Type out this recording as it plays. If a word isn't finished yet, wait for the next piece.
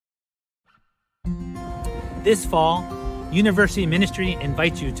This fall, University Ministry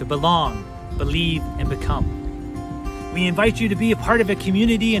invites you to belong, believe, and become. We invite you to be a part of a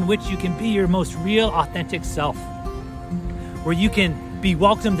community in which you can be your most real, authentic self, where you can be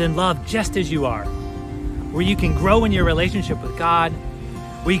welcomed and loved just as you are, where you can grow in your relationship with God,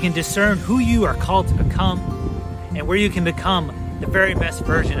 where you can discern who you are called to become, and where you can become the very best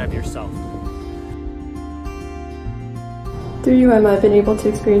version of yourself. Through I've been able to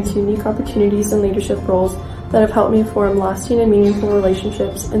experience unique opportunities and leadership roles that have helped me form lasting and meaningful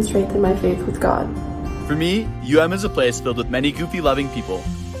relationships and strengthen my faith with God. For me, is a place filled with many goofy, loving people,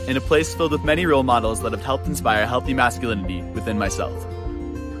 and a place filled with many role models that have helped inspire healthy masculinity within myself.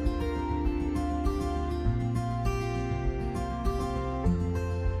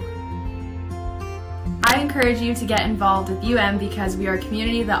 I encourage you to get involved with because we are a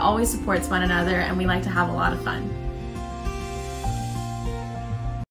community that always supports one another and we like to have a lot of fun.